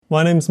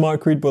My name's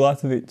Mark Reed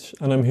Bulatovic,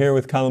 and I'm here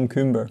with Callum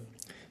Coomber.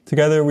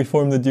 Together we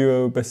form the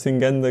duo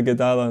Besingenda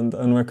Gedaland,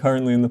 and we're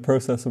currently in the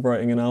process of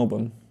writing an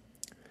album.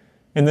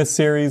 In this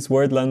series,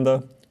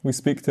 Wordlenda, we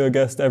speak to a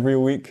guest every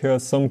week who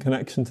has some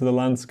connection to the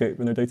landscape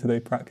in their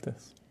day-to-day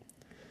practice.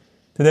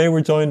 Today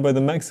we're joined by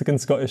the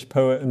Mexican-Scottish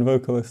poet and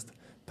vocalist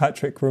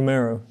Patrick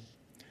Romero.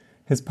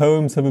 His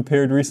poems have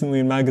appeared recently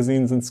in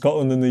magazines in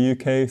Scotland and the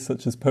UK,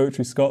 such as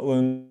Poetry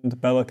Scotland,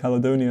 Bella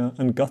Caledonia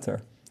and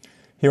Gutter.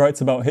 He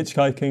writes about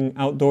hitchhiking,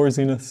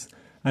 outdoorsiness,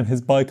 and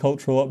his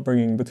bicultural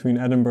upbringing between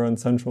Edinburgh and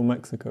central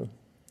Mexico.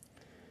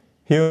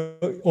 He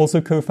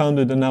also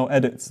co-founded and now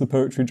edits the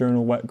poetry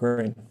journal Wet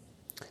Grain.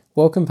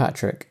 Welcome,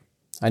 Patrick.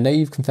 I know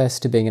you've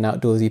confessed to being an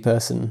outdoorsy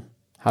person.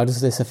 How does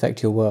this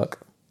affect your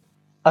work?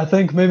 I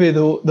think maybe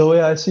the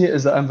way I see it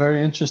is that I'm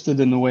very interested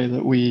in the way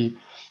that we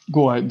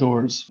go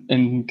outdoors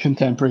in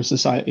contemporary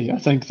society. I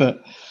think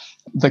that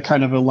the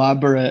kind of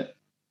elaborate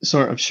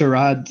sort of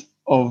charade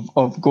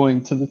of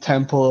going to the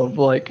temple of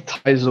like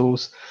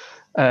Tizos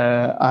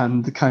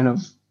and kind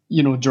of,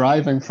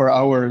 driving for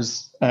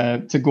hours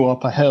to go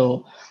up a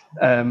hill.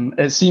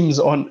 It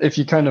seems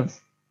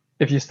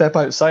if you step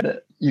outside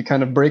it, you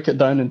kind of break it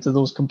down into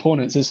those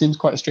components. It seems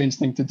quite a strange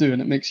thing to do,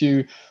 and it makes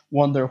you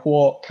wonder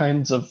what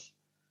kinds of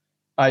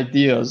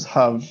ideas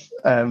have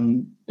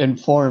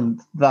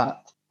informed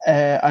that.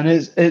 And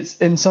it's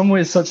in some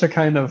ways such a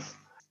kind of,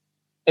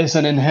 it's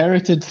an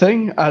inherited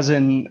thing, as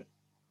in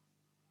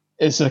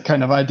it's a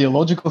kind of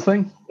ideological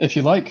thing, if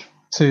you like,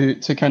 to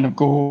kind of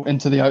go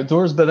into the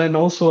outdoors. But then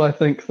also I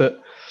think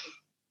that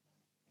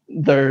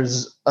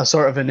there's a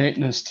sort of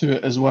innateness to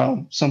it as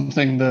well,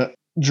 something that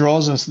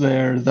draws us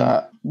there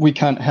that we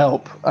can't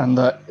help, and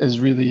that is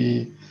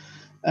really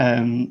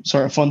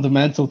sort of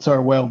fundamental to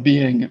our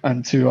well-being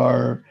and to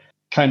our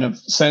kind of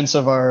sense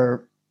of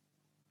our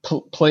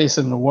place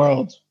in the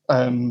world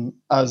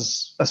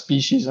as a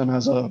species and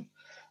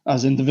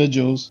as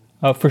individuals.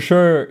 For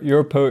sure,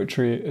 your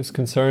poetry is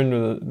concerned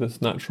with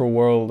this natural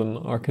world and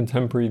our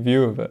contemporary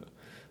view of it.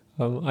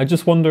 I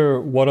just wonder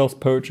what else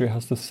poetry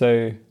has to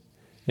say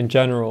in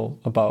general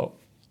about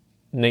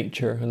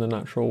nature and the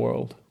natural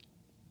world.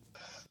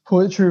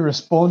 Poetry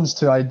responds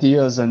to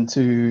ideas and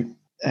to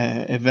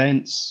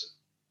events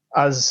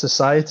as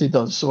society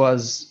does. So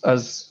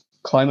as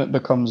climate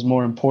becomes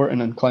more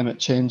important and climate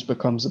change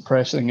becomes a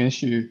pressing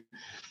issue,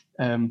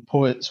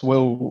 poets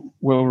will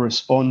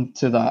respond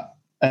to that.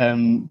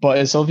 But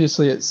it's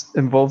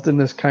involved in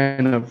this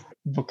kind of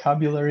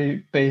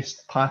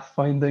vocabulary-based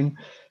pathfinding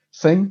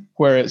thing,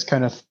 where it's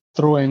kind of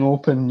throwing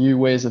open new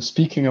ways of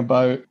speaking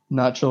about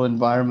natural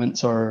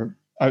environments or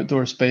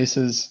outdoor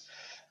spaces,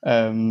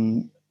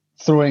 throwing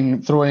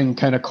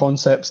kind of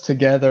concepts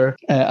together,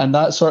 and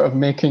that sort of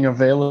making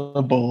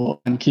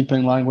available and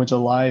keeping language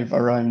alive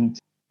around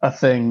a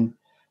thing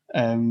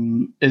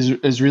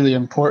is really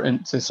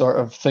important to sort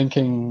of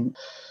thinking,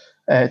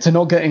 to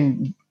not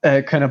getting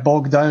kind of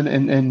bogged down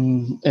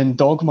in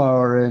dogma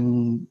or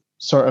in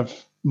sort of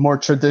more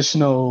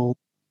traditional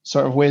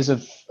sort of ways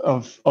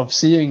of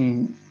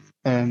seeing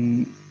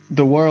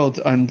the world.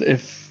 And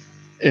if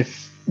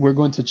we're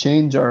going to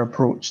change our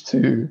approach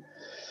to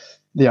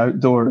the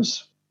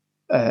outdoors,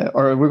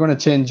 or we're going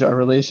to change our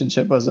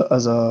relationship as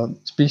a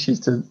species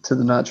to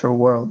the natural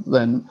world,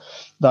 then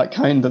that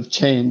kind of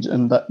change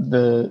and that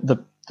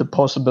the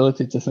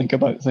possibility to think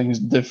about things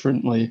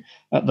differently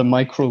at the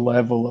micro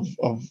level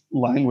of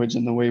language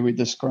and the way we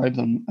describe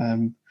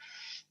them,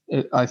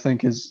 I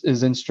think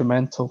is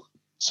instrumental.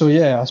 So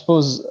yeah, I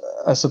suppose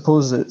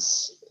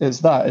it's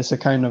that. It's a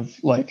kind of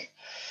like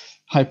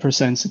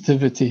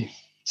hypersensitivity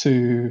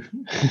to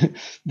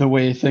the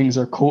way things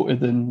are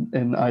quoted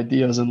in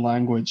ideas and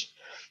language,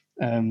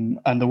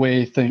 and the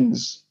way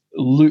things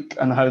look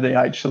and how they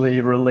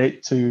actually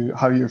relate to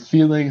how you're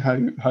feeling,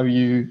 how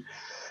you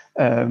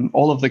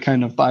all of the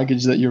kind of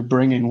baggage that you're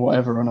bringing,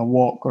 whatever, on a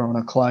walk or on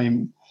a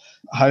climb,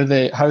 how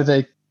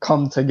they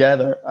come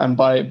together. And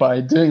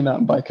by doing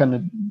that, by kind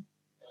of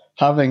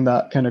having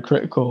that kind of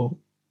critical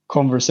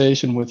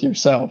conversation with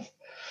yourself,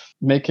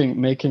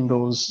 making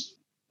those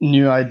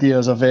new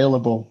ideas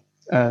available.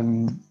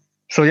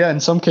 So yeah, in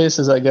some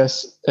cases, I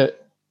guess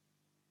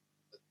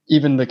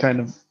even the kind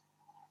of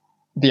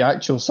the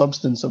actual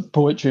substance of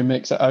poetry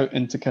makes it out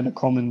into kind of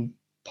common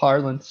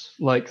parlance.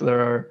 Like there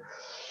are,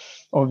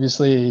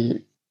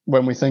 obviously,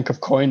 when we think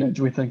of coinage,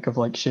 we think of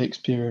like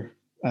Shakespeare,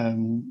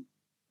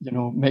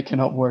 making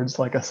up words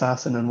like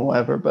assassin and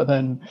whatever. But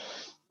then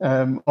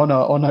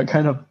on a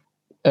kind of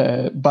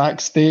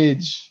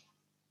backstage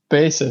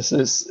basis,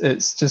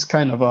 it's just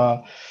kind of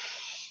a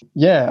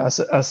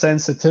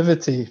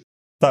sensitivity.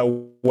 That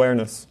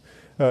awareness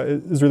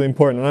is really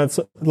important, and that's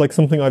like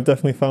something I've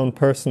definitely found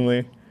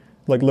personally,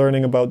 like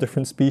learning about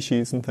different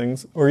species and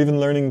things, or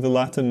even learning the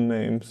Latin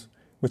names,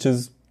 which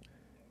is,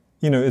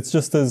 it's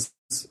just as,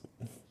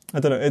 I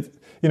don't know,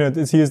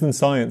 it's used in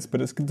science,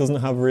 but it doesn't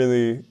have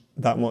really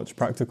that much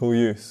practical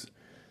use.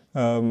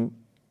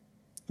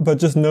 But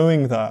just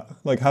knowing that,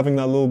 like having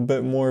that little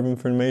bit more of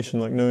information,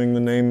 like knowing the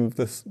name of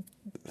this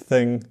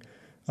thing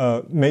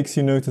makes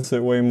you notice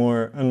it way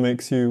more and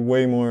makes you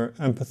way more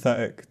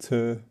empathetic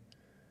to,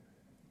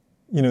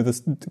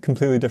 this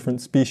completely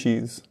different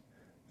species.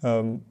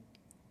 So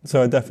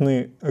I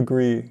definitely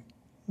agree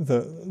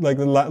that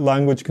the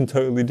language can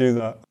totally do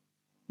that.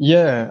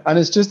 Yeah, and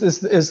it's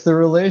the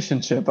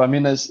relationship. I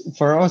mean, as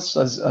for us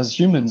as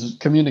humans,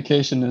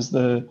 communication is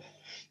the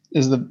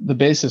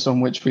basis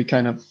on which we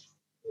kind of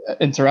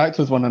interact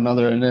with one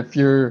another. And if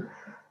you're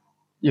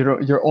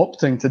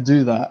opting to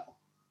do that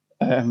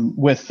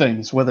with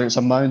things, whether it's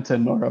a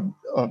mountain or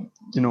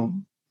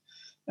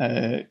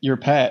your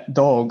pet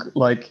dog,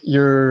 like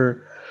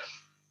you're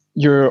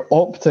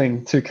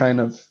opting to kind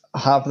of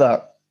have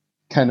that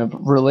kind of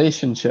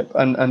relationship,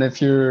 and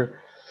if you're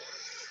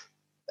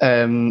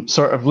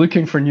sort of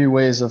looking for new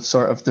ways of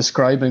sort of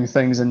describing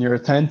things, and you're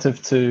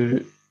attentive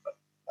to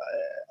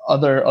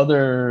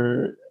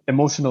other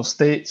emotional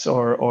states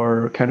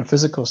or kind of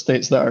physical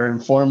states that are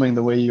informing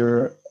the way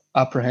you're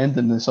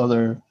apprehending this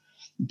other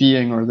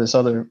being or this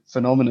other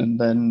phenomenon,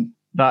 then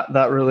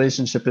that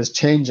relationship is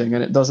changing,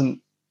 and it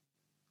doesn't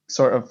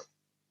sort of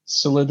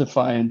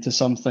solidify into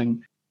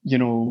something,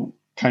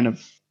 kind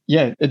of,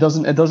 it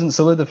doesn't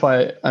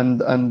solidify.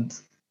 And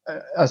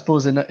I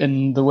suppose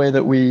in the way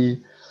that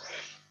we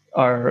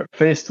are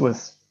faced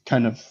with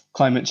kind of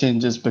climate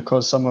changes,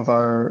 because some of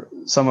our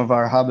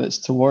habits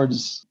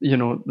towards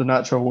the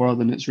natural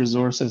world and its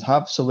resources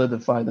have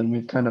solidified, and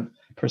we've kind of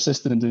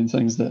persisted in doing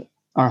things that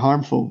are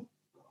harmful.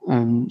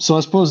 So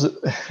I suppose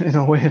in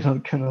a way, in a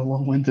kind of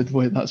long-winded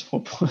way, that's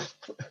what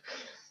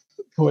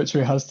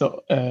poetry has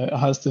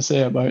to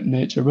say about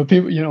nature. But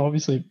people,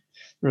 obviously,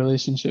 the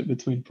relationship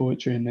between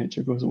poetry and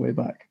nature goes way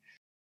back.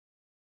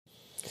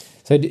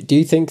 So do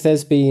you think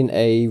there's been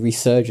a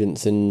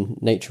resurgence in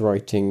nature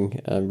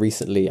writing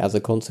recently as a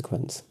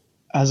consequence?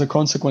 As a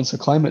consequence of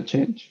climate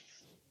change?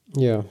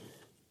 Yeah.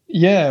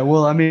 Yeah,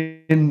 well, I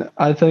mean,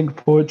 I think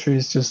poetry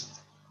is just,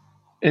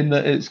 in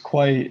that it's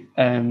quite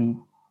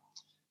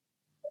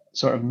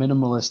sort of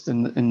minimalist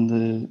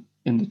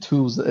in the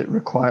tools that it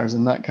requires,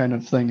 and that kind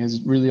of thing is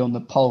really on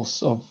the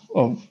pulse of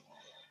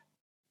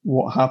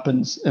what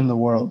happens in the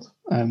world.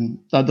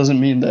 That doesn't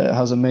mean that it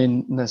has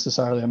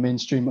necessarily a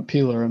mainstream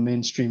appeal or a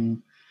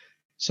mainstream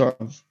sort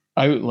of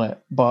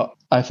outlet, but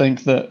I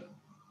think that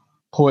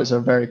poets are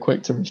very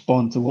quick to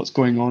respond to what's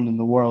going on in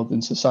the world,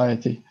 in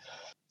society.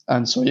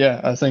 And so,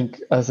 yeah, I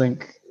think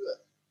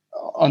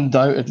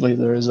undoubtedly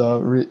there is a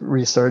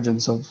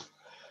resurgence of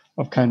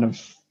kind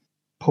of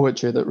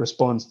poetry that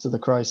responds to the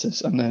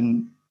crisis, and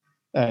then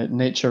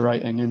nature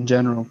writing in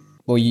general.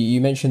 Well, you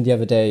mentioned the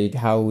other day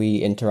how we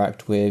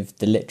interact with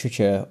the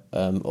literature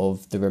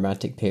of the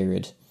Romantic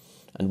period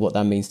and what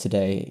that means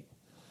today.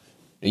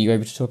 Are you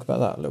able to talk about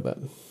that a little bit?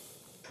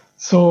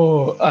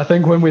 So I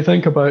think when we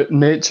think about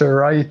nature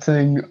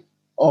writing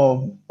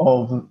of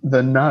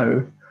the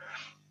now,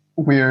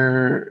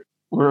 we're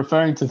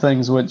referring to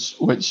things which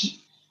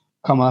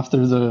come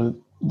after the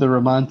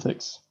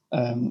Romantics,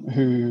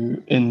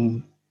 who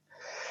in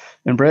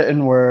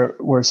Britain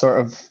were sort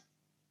of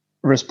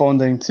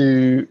responding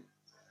to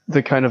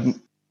the kind of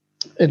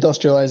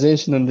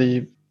industrialization and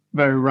the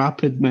very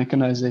rapid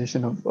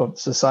mechanization of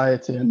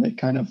society, and they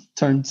kind of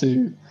turned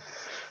to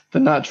the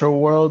natural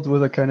world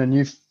with a kind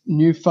of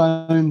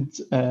newfound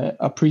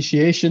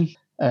appreciation,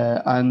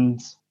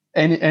 and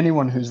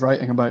anyone who's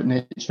writing about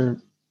nature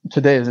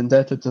today is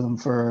indebted to them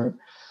for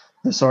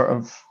the sort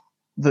of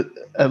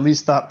at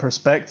least that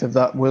perspective,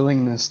 that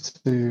willingness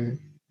to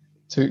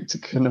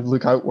kind of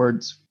look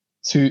outwards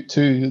to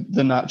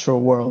the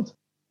natural world.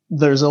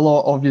 There's a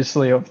lot,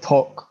 obviously, of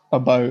talk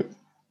about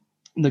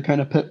the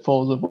kind of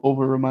pitfalls of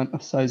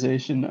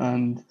over-romanticization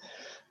and,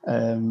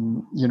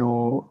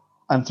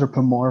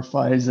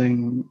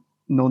 anthropomorphizing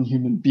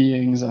non-human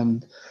beings,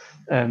 and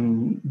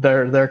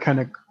their kind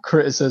of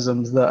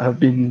criticisms that have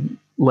been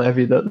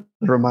levied at the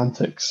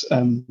Romantics,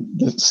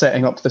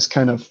 setting up this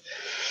kind of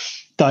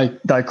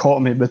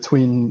dichotomy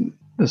between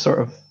the sort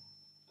of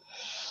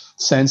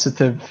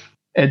sensitive,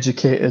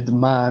 educated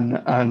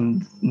man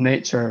and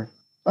nature,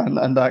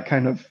 and that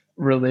kind of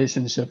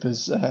relationship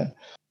is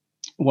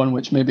one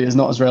which maybe is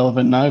not as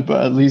relevant now,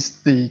 but at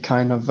least the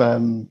kind of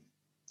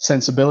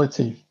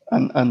sensibility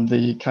and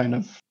the kind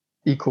of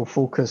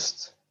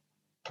eco-focused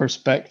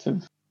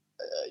perspective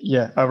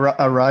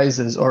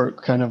arises, or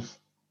kind of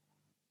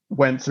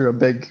went through a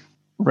big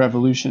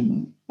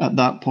revolution at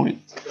that point.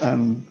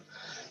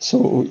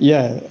 So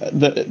yeah,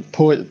 the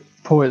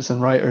poets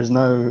and writers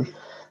now,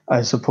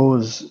 I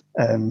suppose,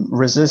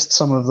 resist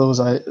some of those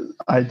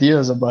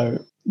ideas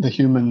about the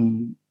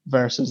human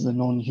versus the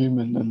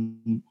non-human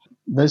and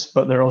this,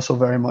 but they're also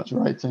very much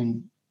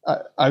writing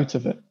out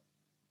of it.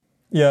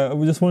 Yeah,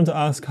 we just wanted to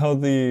ask how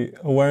the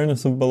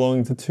awareness of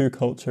belonging to two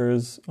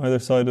cultures, either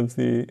side of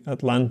the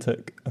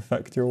Atlantic,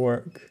 affect your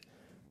work,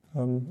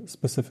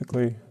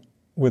 specifically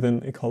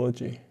within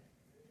ecology.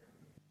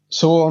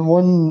 So on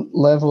one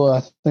level,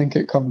 I think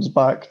it comes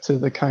back to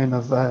the kind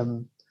of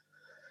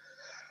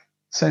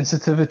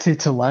sensitivity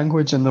to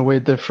language and the way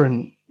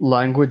different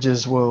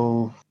languages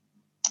will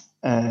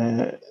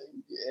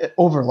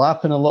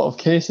overlap in a lot of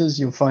cases.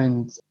 You'll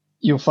find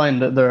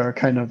that there are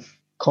kind of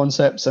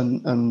concepts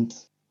and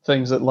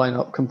things that line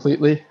up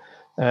completely,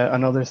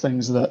 and other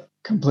things that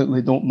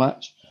completely don't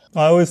match.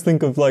 I always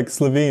think of like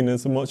Slovene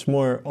as a much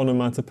more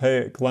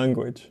onomatopoeic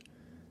language.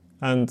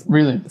 And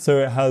Really? so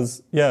it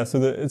has, so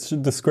that it's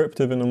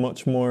descriptive in a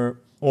much more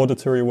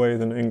auditory way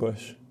than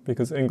English,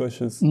 because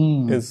English is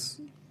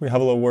we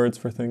have a lot of words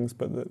for things,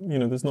 but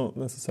there's not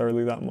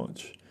necessarily that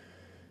much,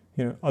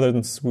 other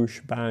than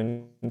swoosh,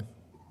 bang,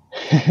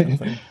 kind of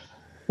thing.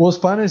 Well,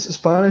 Spanish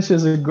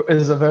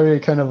is a very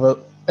kind of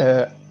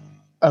a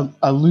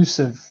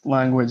elusive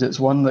language. It's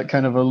one that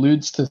kind of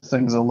alludes to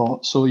things a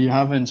lot. So you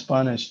have in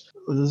Spanish,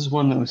 this is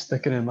one that was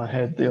sticking in my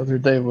head the other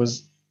day,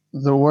 was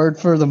the word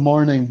for the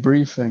morning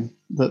briefing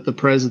that the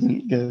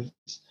president gives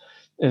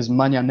is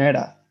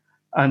mañanera.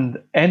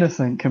 And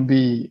anything can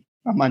be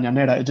a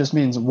mañanera. It just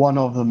means one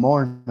of the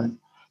morning.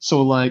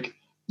 So like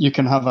you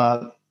can have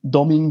a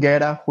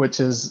dominguera, which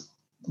is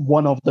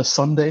one of the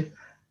Sunday.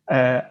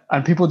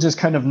 And people just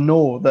kind of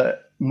know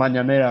that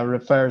mañanera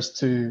refers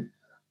to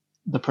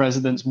the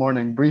president's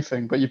morning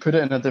briefing, but you put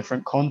it in a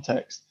different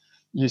context.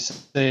 You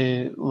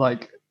say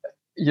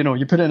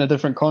you put it in a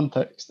different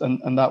context,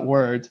 and that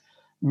word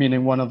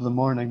meaning one of the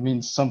morning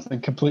means something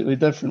completely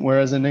different.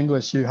 Whereas in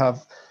English, you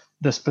have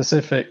the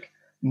specific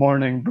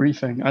morning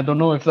briefing. I don't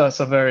know if that's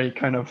a very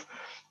kind of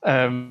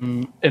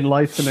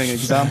enlightening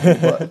example,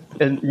 but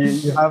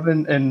you have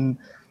in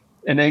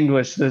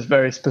English this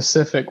very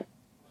specific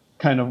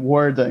kind of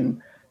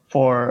wording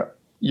for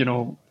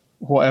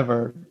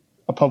whatever,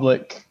 a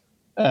public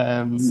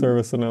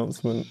service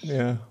announcement.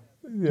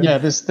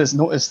 This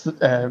notice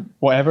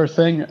whatever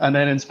thing, and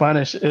then in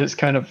Spanish it's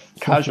kind of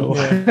casual.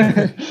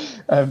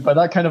 But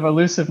that kind of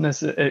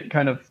elusiveness, it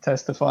kind of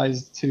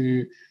testifies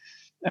to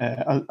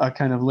a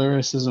kind of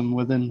lyricism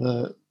within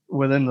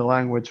the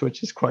language,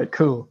 which is quite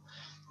cool.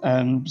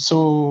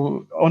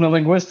 So on a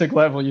linguistic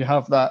level, you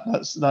have that.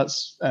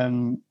 That's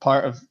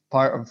part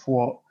of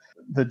what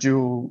the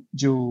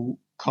dual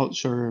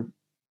culture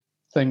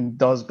thing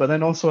does. But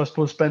then also, I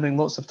suppose, spending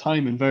lots of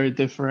time in very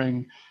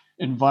differing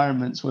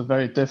environments with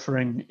very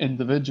differing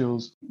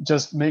individuals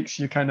just makes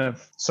you kind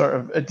of sort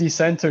of, it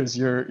decenters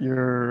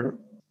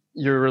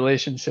your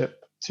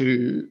relationship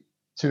to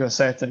a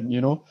setting.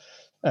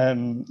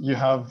 You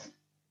have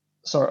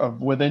sort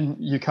of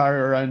you carry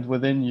around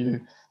within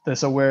you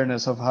this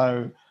awareness of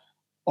how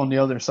on the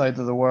other side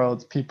of the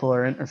world people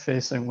are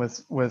interfacing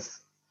with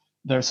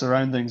their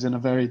surroundings in a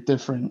very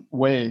different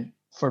way,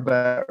 for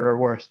better or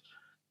worse.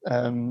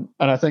 And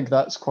I think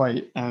that's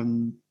quite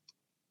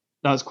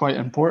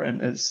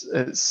important.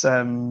 It's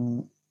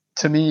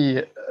to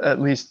me,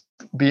 at least,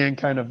 being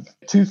kind of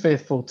too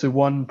faithful to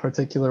one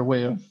particular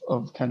way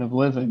of kind of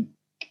living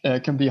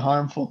can be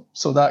harmful.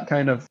 So that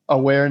kind of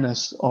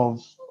awareness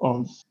of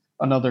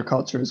another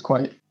culture is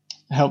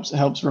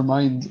helps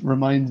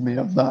remind me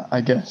of that,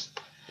 I guess.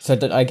 So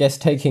I guess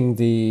taking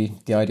the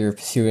idea of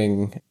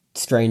pursuing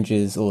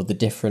strangers or the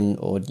different,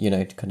 or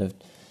kind of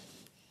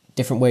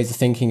different ways of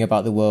thinking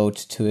about the world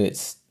to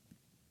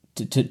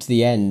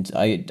the end,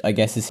 I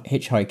guess, is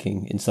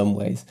hitchhiking in some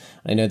ways.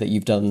 I know that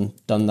you've done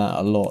that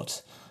a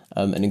lot,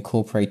 and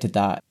incorporated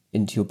that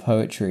into your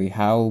poetry.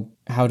 How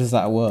does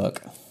that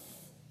work?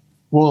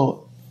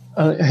 Well,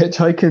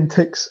 hitchhiking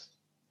ticks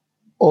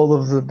all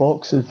of the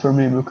boxes for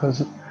me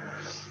because,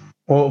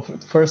 well,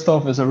 first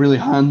off, it's a really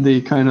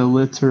handy kind of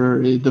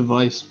literary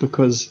device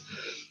because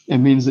it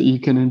means that you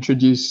can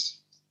introduce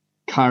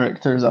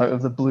characters out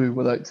of the blue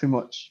without too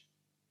much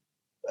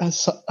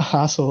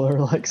hassle or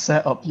like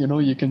setup.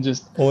 You can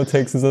just, all it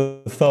takes is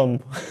a thumb.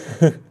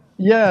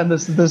 and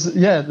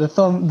the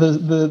thumb,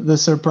 the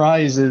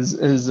surprise is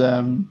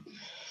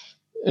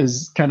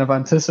kind of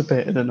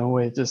anticipated in a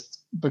way just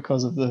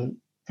because of the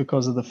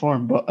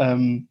form. But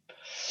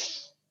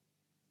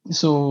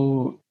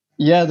so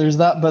there's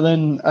that. But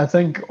then I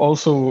think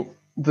also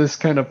this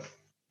kind of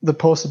the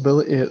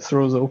possibility it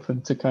throws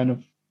open to kind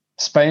of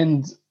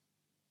spend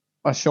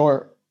a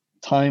short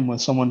time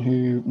with someone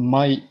who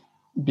might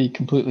be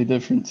completely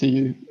different to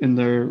you in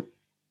their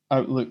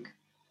outlook,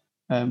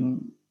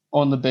 on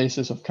the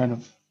basis of kind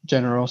of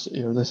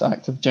generosity, or this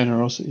act of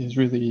generosity is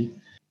really,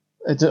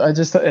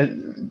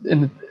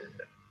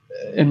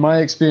 in my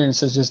experience,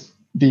 has just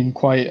been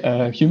quite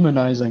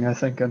humanizing, I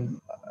think,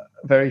 and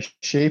very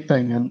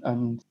shaping,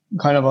 and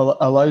kind of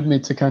allowed me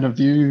to kind of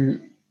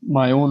view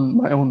my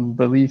own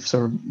beliefs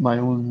or my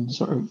own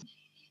sort of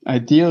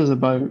ideas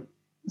about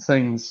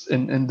things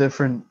in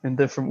different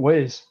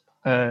ways.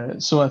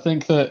 So I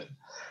think that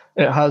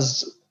it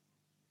has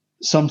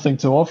something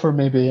to offer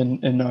maybe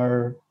in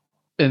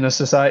a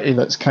society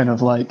that's kind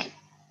of like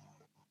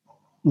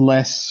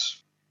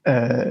less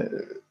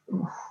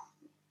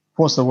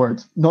what's the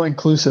word, not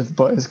inclusive,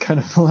 but it's kind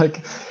of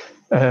like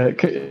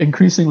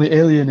increasingly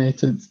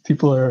alienated.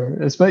 People are,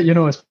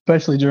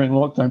 especially during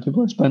lockdown,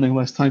 people are spending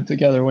less time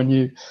together. When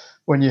you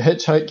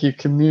hitchhike, you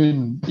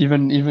commune,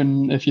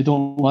 even if you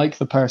don't like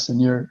the person,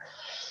 you're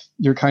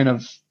kind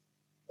of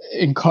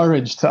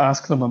encouraged to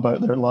ask them about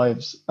their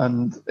lives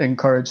and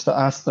encouraged to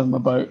ask them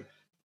about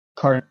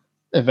current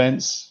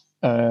events,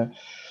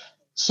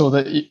 so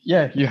that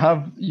you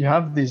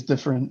have these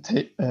different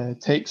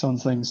takes on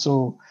things.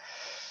 So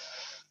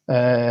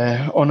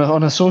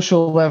on a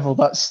social level,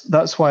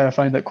 that's why I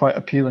find it quite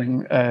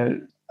appealing.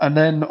 And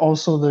then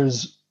also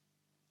there's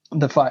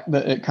the fact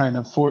that it kind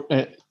of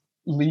it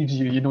leaves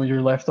you,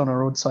 you're left on a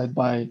roadside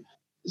by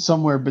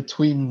somewhere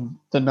between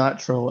the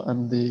natural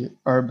and the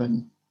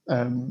urban.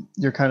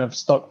 You're kind of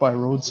stuck by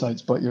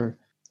roadsides, but you're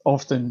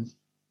out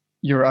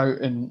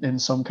in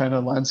some kind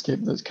of landscape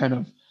that's kind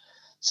of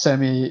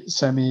semi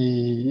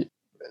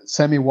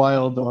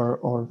wild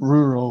or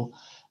rural,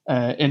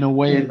 in a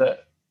way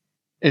that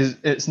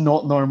it's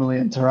not normally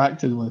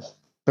interacted with,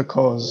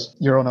 because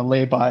you're on a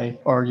lay-by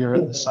or you're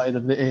at the side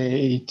of the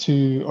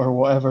AA2 or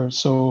whatever.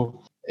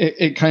 So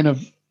it kind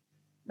of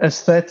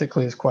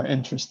aesthetically is quite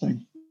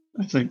interesting.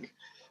 I think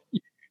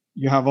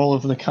you have all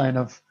of the kind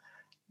of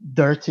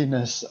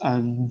dirtiness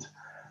and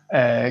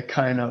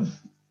kind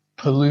of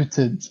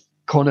polluted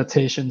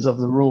connotations of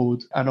the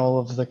road, and all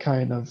of the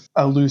kind of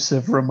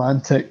elusive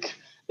romantic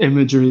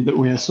imagery that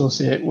we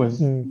associate with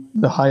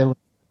the Highlands,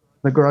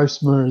 the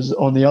grouse moors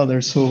on the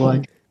other. So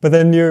like, but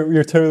then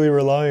you're totally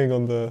relying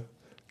on the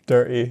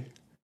dirty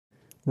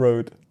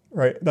road,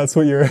 right? That's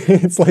what you're.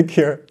 It's like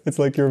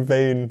your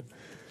vein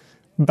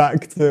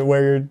back to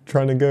where you're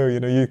trying to go.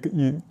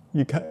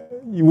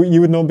 You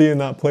would not be in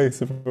that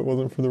place if it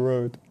wasn't for the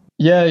road.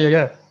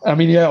 Yeah. I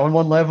mean, on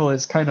one level,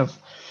 it's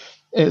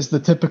the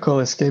typical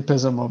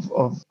escapism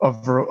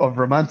of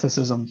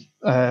romanticism,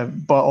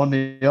 but on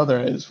the other,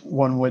 it's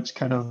one which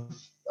kind of,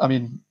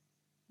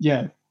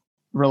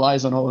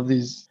 relies on all of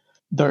these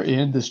dirty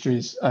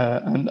industries,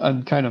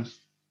 and kind of,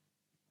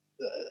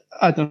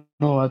 I don't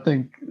know. I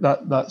think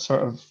that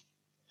sort of,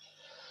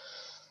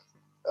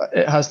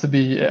 it has to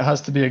be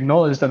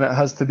acknowledged, and it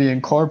has to be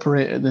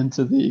incorporated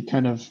into the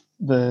kind of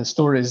the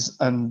stories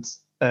and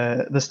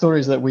the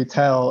stories that we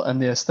tell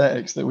and the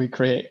aesthetics that we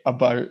create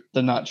about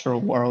the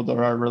natural world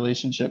or our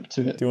relationship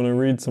to it. Do you want to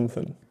read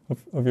something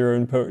of your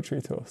own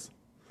poetry to us?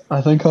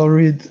 I think I'll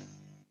read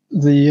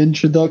the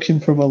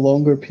introduction from a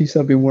longer piece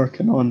I've been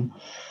working on,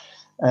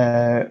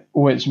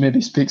 which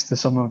maybe speaks to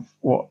some of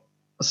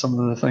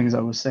the things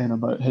I was saying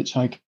about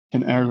hitchhiking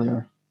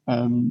earlier.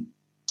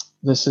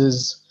 This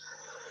is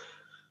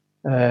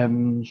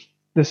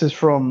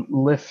from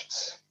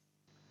Lift.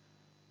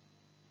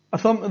 A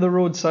thump of the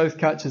road south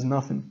catches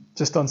nothing,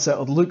 just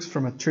unsettled looks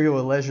from a trio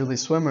of leisurely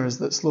swimmers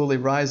that slowly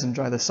rise and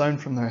dry the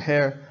sound from their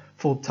hair,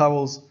 fold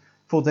towels,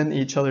 fold into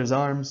each other's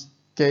arms,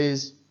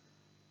 gaze.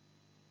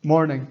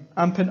 Morning,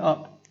 amping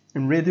up,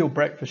 in radio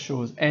breakfast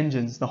shows,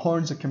 engines, the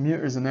horns of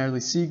commuters and early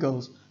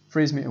seagulls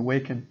freeze me to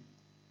waken.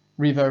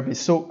 Reverby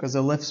soak as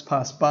the lifts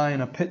pass by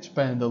in a pitch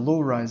bend, a low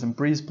rise and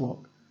breeze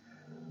block.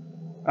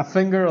 A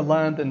finger a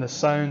land in the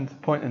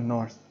sound pointing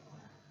north.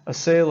 A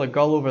sail a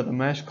gull over the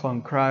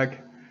mesh-clung crag.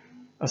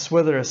 A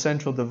swither a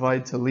central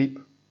divide to leap.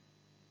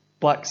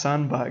 Black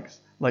sandbags,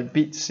 like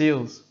beat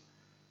seals.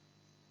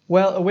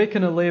 Well,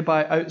 awaken a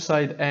lay-by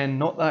outside end,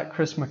 not that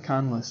Chris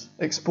McCandless.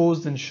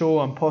 Exposed in show,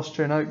 I'm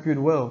posturing out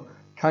goodwill,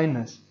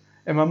 kindness.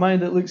 In my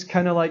mind it looks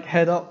kinda like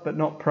head up but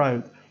not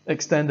proud.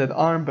 Extended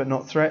arm but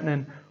not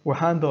threatening. Or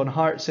hand on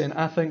heart saying,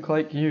 I think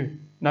like you.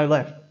 Now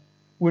left.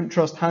 Wouldn't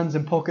trust hands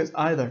in pockets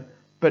either.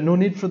 But no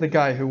need for the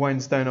guy who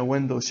winds down a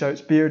window,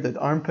 shouts bearded,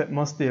 armpit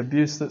musty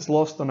abuse that's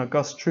lost on a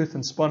gust truth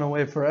and spun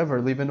away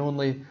forever, leaving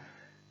only,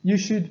 you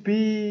should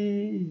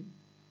be...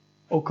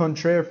 Au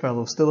contraire,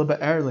 fellow, still a bit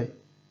early.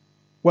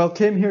 Well,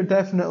 came here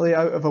definitely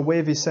out of a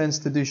wavy sense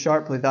to do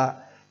sharply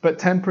that, but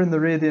tempering the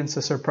radiance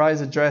a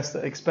surprise address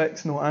that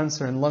expects no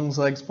answer and lungs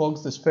legs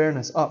fogs this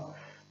fairness up.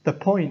 The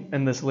point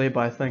in this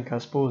lay-by, I think, I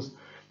suppose,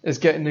 is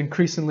getting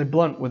increasingly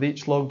blunt with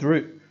each logged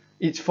route.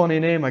 Each funny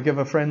name I give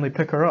a friendly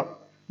picker-up.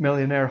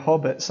 Millionaire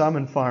Hobbit,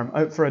 Salmon Farm,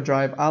 Out for a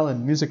Drive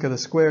Allen, Music of the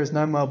Squares,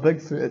 9 Mile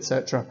Bigfoot,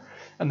 etc.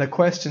 And the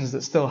questions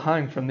that still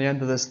hang from the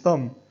end of this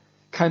thumb.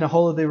 Kinda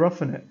holiday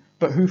roughing it,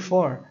 but who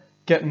for?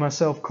 Getting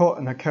myself caught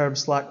in a curb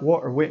slack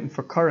water, waiting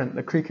for current,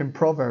 the creaking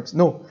proverbs.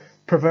 No,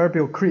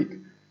 proverbial creek.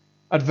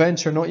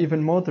 Adventure not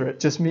even moderate,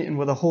 just meeting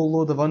with a whole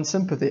load of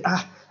unsympathy.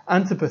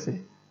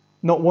 Antipathy.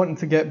 Not wanting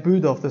to get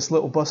booed off this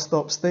little bus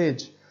stop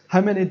stage.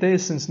 How many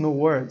days since no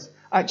words?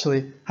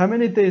 Actually, how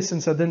many days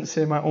since I didn't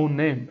say my own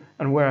name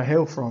and where I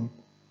hail from?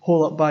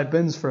 Hole up by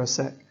bins for a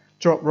sec.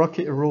 Drop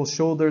Rocky to roll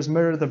shoulders,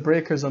 mirror the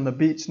breakers on the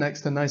beach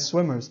next to nice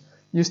swimmers.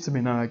 Used to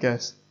me now, I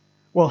guess.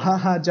 Well,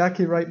 haha,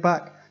 Jackie, right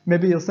back.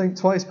 Maybe you'll think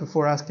twice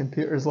before asking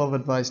Peter's love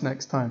advice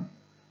next time.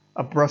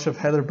 A brush of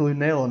heather blue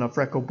nail on a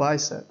freckled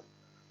bicep.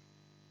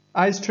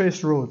 Eyes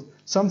trace road.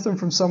 Something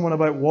from someone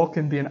about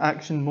walking being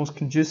action most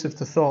conducive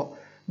to thought.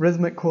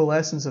 Rhythmic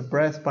coalescence of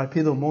breath,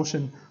 bipedal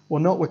motion,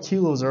 well not with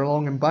kilos or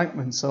along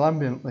embankments so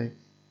ambiently.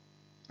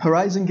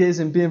 Horizon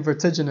gazing being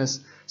vertiginous,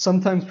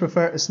 sometimes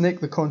prefer to snake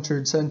the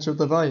contoured central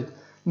divide.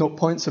 Note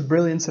points of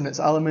brilliance in its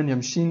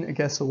aluminium sheen to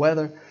guess the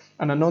weather,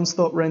 and a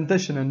non-stop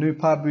rendition of New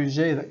Pas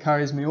Bouger that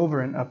carries me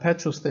over into a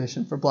petrol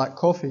station for black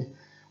coffee,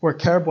 where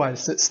kerbwise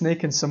sit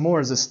snaking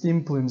s'mores as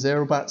steam plumes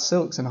aerobat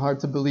silks in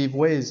hard-to-believe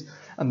ways,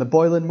 and the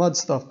boiling mud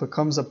stuff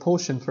becomes a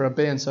potion for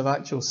abeyance of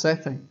actual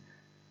setting.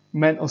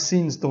 Mental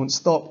scenes don't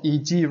stop,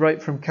 e.g.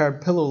 right from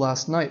curb pillow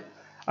last night,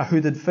 a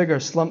hooded figure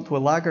slumped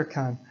with lager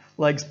can,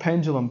 legs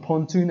pendulum,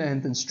 pontoon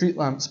end and street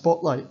lamp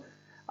spotlight.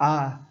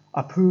 Ah,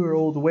 a poor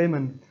old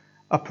wayman,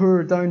 a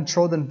poor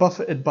downtrodden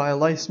buffeted by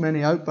life's many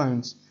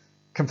outbounds.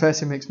 Confess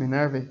he makes me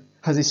nervy.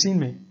 Has he seen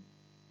me?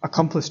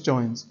 Accomplice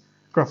joins.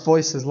 Gruff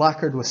voices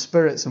lacquered with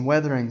spirits and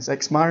weatherings,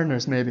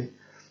 ex-mariners maybe.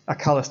 A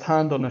calloused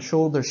hand on a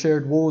shoulder,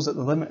 shared woes at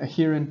the limit of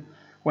hearing.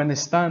 When they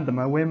stand, and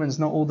my wayman's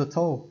not old at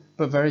all,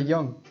 but very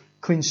young,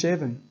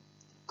 clean-shaven.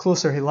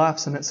 Closer he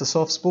laughs, and it's a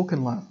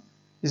soft-spoken laugh.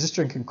 He's just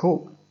drinking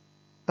Coke.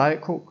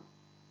 Diet Coke.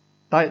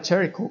 Diet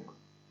Cherry Coke.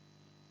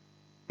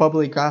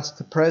 Bubbly gasp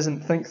to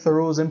present, think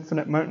Thoreau's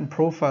infinite mountain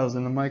profiles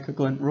in the Mica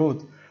Glint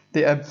Road,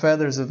 the ebb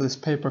feathers of this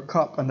paper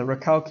cup and the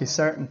recalky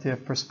certainty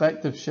of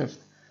perspective shift,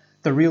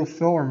 the real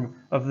form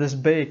of this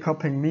bay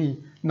cupping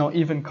me, not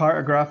even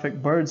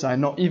cartographic bird's eye,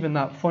 not even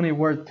that funny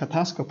word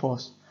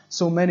kataskopos,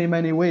 so many,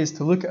 many ways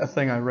to look at a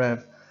thing I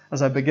rev,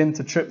 as I begin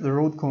to trip the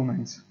road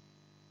combings.